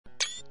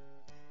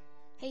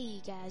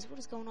Hey guys, what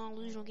is going on?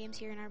 Illusional Games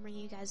here, and I'm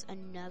bringing you guys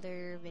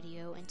another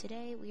video. And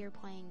today we are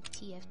playing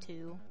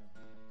TF2,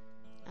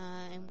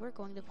 and we're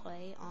going to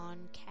play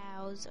on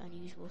Cow's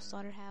Unusual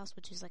Slaughterhouse,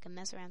 which is like a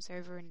mess around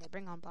server, and they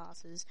bring on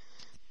bosses.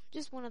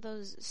 Just one of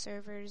those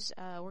servers.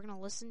 We're gonna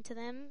listen to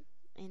them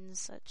and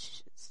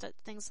such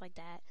things like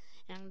that.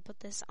 And I'm gonna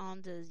put this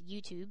on the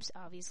YouTubes,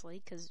 obviously,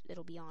 because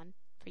it'll be on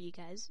for you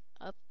guys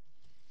up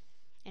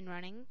and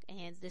running,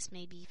 and this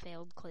may be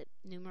failed clip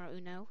numero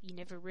uno. You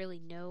never really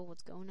know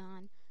what's going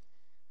on.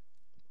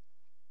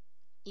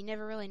 You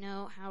never really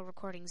know how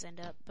recordings end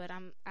up, but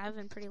I've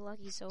been pretty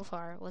lucky so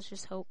far. Let's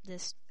just hope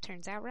this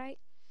turns out right.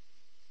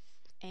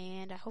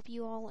 And I hope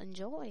you all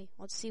enjoy.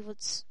 Let's see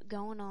what's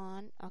going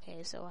on.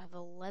 Okay, so I have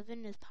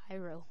 11 as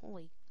pyro.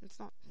 Holy, it's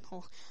not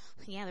whole.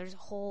 Yeah, there's a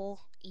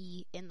whole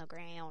E in the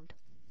ground.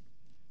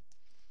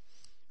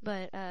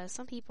 But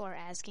some people are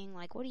asking,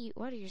 like, what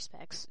are your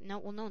specs? No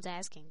one's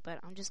asking, but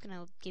I'm just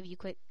gonna give you a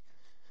quick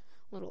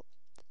little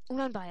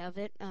run by of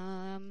it.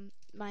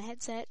 My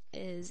headset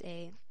is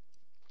a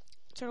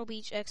Turtle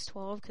Beach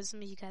X12, because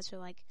some of you guys are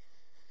like,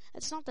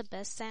 it's not the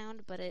best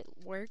sound, but it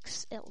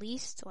works at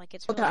least. Like,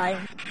 it's really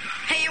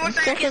Hey, what's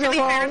that? Second of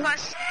all,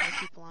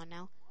 people on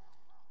now.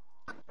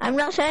 I'm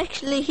not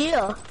actually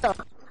here.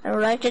 I'm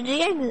right at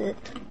the exit.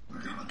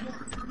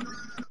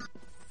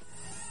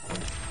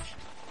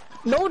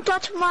 Don't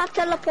touch my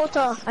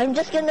teleporter. I'm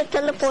just gonna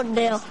teleport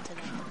there.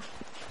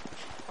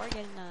 Or get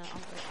in a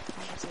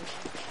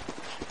conversation.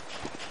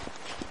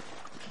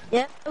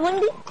 Yeah,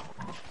 Wendy?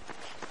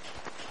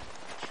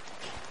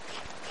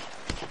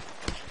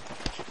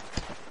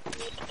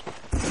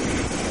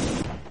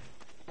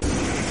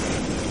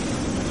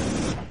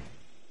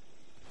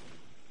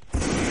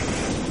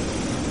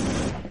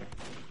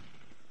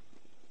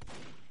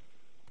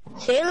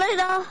 See you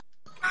later.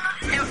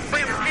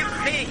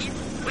 Hey,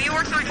 you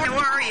work something.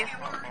 Where are you?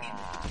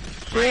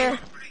 Here.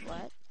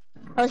 What?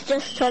 I was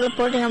just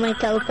teleporting on my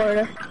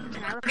teleporter.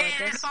 Can I record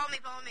this? Follow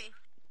me.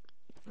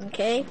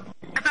 Okay.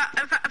 If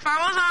I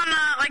was on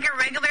like a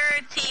regular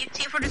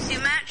Team Fortress 2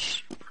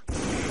 match,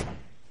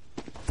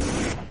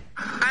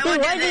 I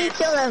would why do did you this.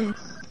 kill him?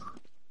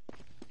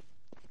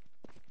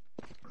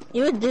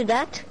 You would do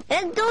that?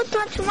 And don't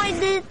touch my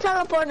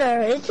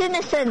teleporter. It's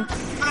innocent.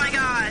 Oh my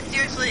god,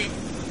 seriously.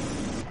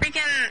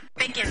 Freaking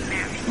bacon,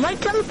 man. My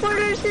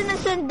teleporter is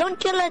innocent. Don't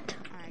kill it.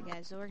 Alright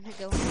guys, so we're gonna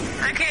go.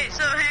 Okay,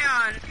 so hang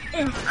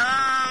on.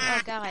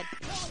 Oh god.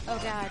 Oh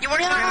god. You work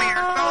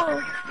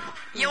Nightmare.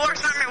 You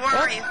work Nightmare. Where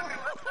are you?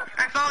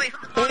 Alright, follow me.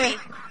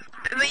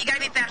 But you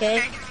gotta be fast,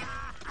 okay?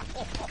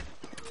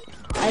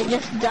 I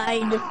just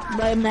died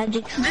by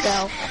magic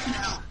spell.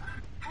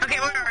 Okay,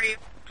 where are you?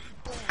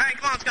 Alright,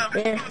 come on, let's go.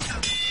 Here.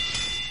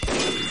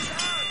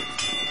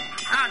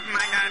 Oh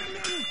my god.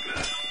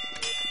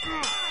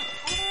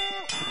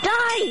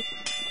 Die!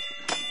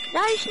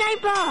 Die,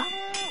 sniper!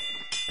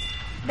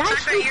 Die,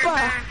 sniper!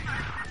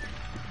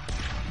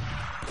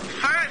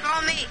 Alright,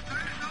 follow me.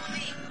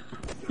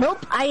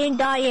 Nope, I ain't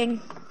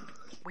dying.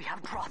 We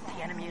have brought the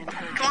enemy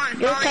intelligence. Come on,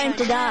 Your follow time me.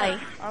 to die.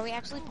 Are we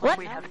actually playing? What?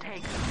 We have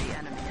taken the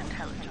enemy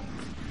intelligence.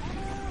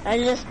 I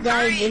just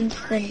died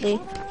instantly.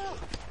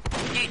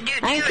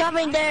 Dude, I'm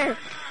coming there.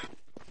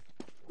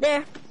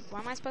 There.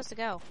 Where am I supposed to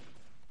go?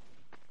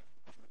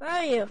 Where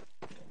are you?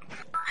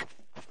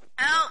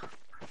 Help!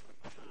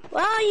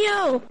 Where are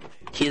you?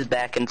 He's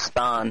back in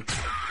spawn.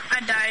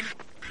 I died.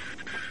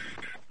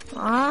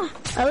 I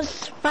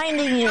was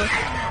finding you.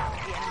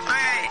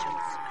 Alright.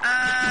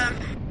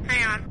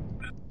 Hang on.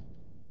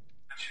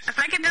 If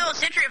I can build a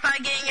sentry, if I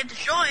can get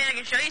destroyed, I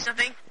can show you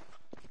something.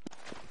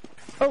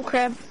 Oh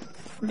crap.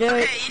 Do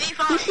Okay, it. you need to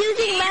follow. He's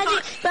using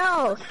magic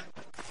spells.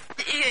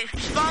 Okay,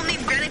 just follow me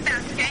really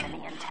fast, okay?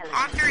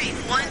 On 3.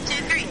 1,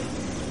 2,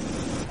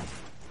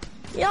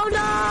 3. Yo, no!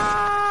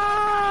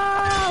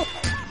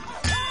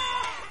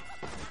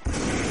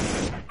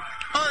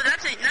 Oh,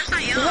 that's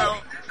not yellow.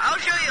 I'll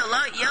show you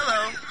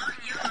yellow.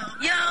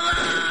 Yellow!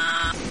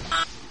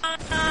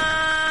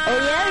 Oh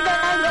yeah, then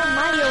I got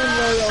my own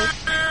yo-yo.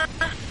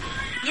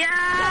 Yeah!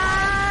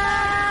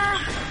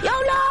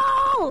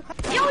 YOLO!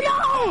 YOLO!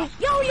 That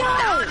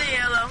YOLO! was a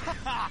yellow.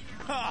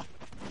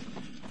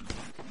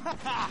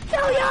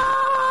 YOLO!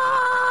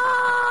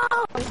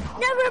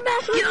 Never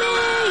mess with me!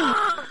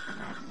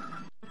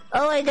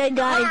 Oh wait, I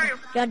died.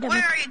 God damn Where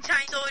it. are you,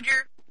 tiny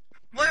soldier?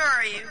 Where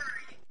are you?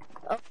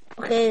 Oh,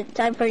 okay,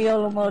 time for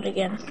YOLO mode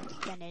again.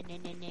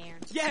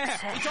 Yeah!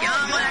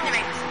 Yellow mode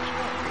activate.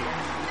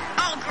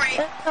 Oh, great.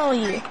 Oh,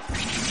 you.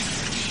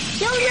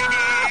 YOLO!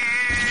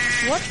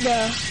 What the?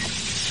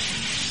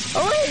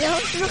 Oh wait, I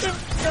was looking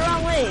the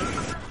wrong way.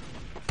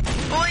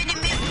 Oh, wait,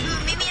 meet me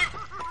at...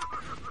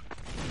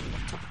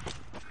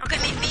 Okay,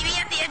 meet me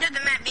at the edge of the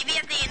map. Meet me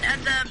at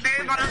the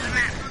very bottom of the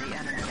map.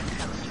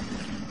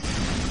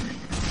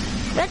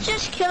 Let's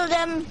just kill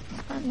them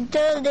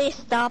until they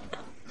stop.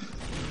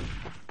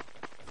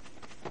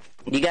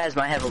 You guys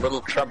might have a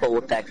little trouble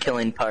with that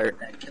killing part.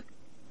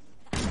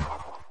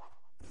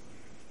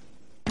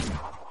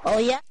 Oh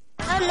yeah?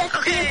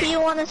 Let's see if you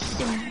want to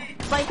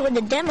fight with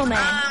the demo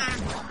man.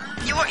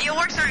 You Your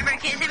work's alright, but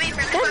can you send me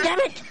friend God request? damn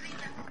it!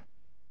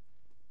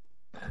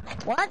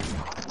 What?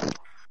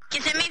 Can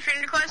you send me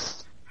friend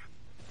request?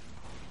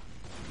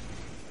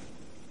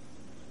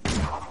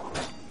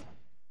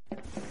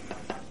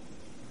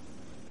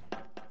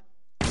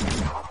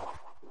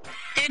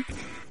 Dude,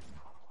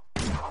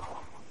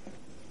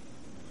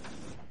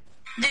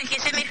 can you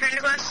send me friend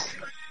request?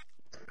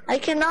 I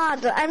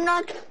cannot.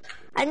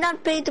 I'm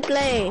not paid to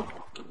play.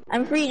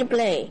 I'm free to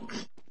play.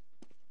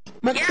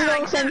 But Yeah, still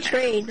I send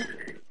trade.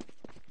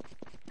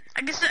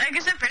 I guess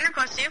a friend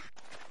request you.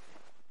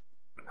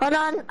 Hold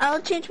on,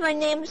 I'll change my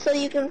name so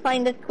you can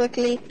find it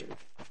quickly.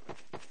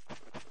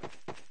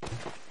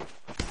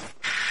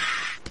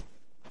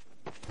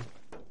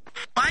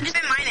 Why'd you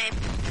say my name?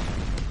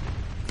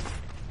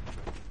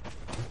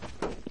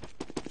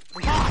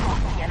 We have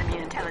lost the enemy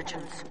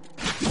intelligence.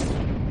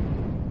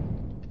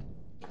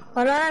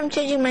 Hold on, I'm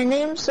changing my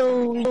name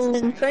so you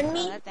can friend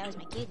me. That was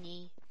my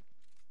kidney.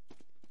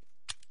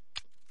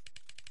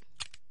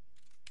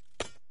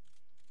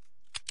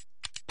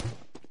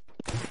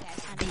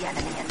 The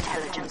enemy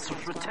intelligence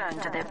has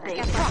returned to their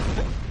base. I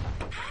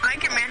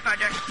like your man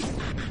project.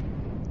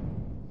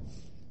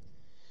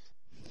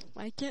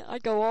 Why can't I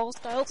go all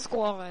stealth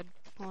squad?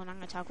 Hold on, I'm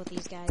gonna talk with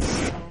these guys,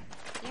 so,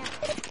 yeah.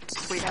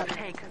 We have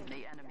taken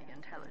the enemy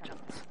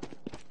intelligence.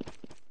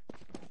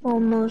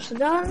 Almost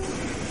done.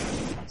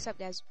 What's up,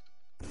 guys?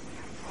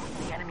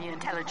 The enemy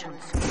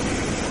intelligence.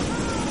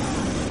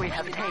 We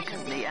have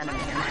taken the enemy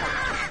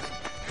intelligence.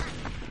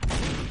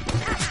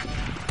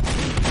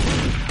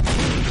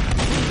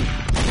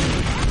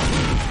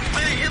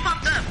 Wait, who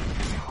popped up?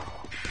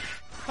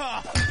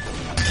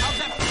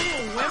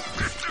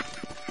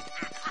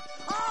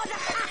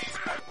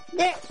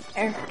 There.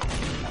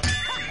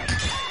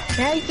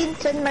 Now you can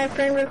send my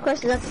friend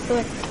request that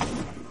quick.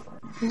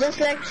 Just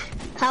like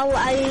how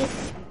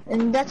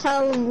and that's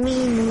how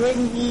mean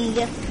when we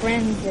get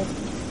friends.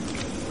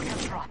 We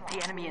have dropped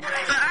the enemy But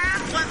intelligence. I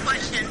have one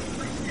question.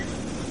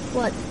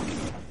 What?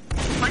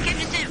 Why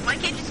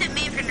can't you send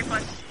me a friend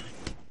request?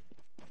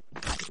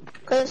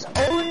 Because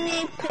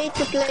only pay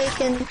to play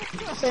can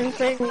send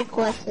friend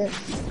requests.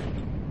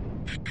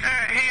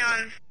 Alright, hang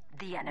on.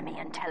 The enemy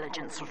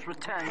intelligence has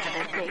returned to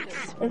their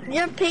base. If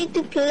you're paid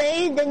to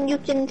play, then you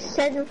can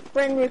send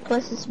friend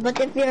requests. But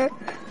if you're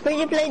free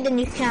to play, then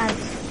you can't.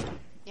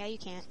 Yeah, you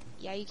can't.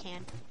 Yeah, you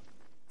can.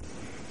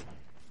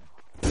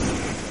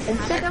 And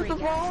I'm second a free of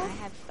guy. all, I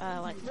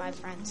have, like 5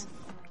 friends.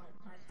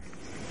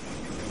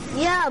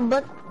 yeah,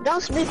 but that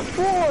was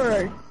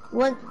before.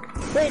 What?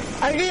 Wait,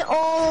 are they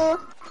all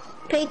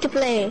paid to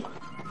play,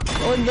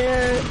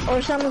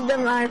 or some of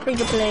them are free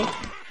to play?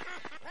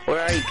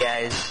 Where are you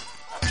guys?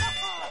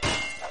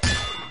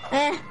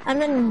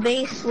 I'm in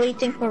base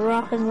waiting for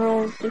rock and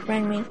roll to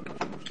friend me.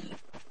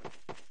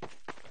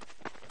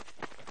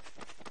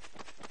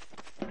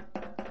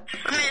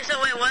 I mean, so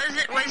wait, what is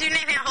it? What is your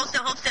name? Hang on, hold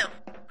still, hold still.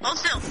 Hold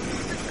still.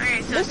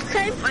 Okay, so...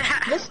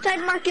 This type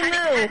mark and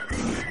move.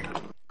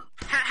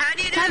 How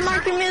do you do Type this?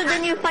 mark and move,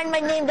 then you find my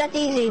name that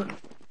easy.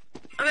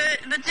 But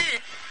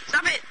dude,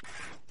 stop it.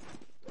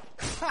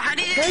 How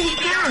do you do No, you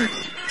TPR?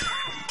 can't.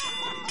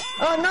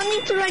 Oh, no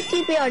need to write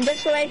TPR,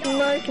 just write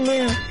mark and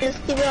move. Because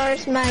TPR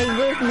is my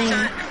group So, name.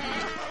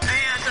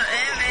 hang on, so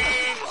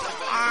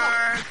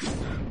M-A-R...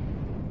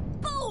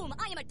 Boom!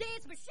 I am a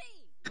dance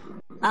machine!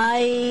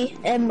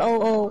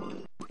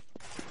 IMOO.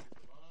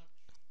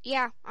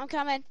 Yeah, I'm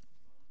coming.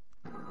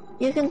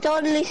 You can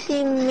totally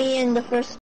see me in the first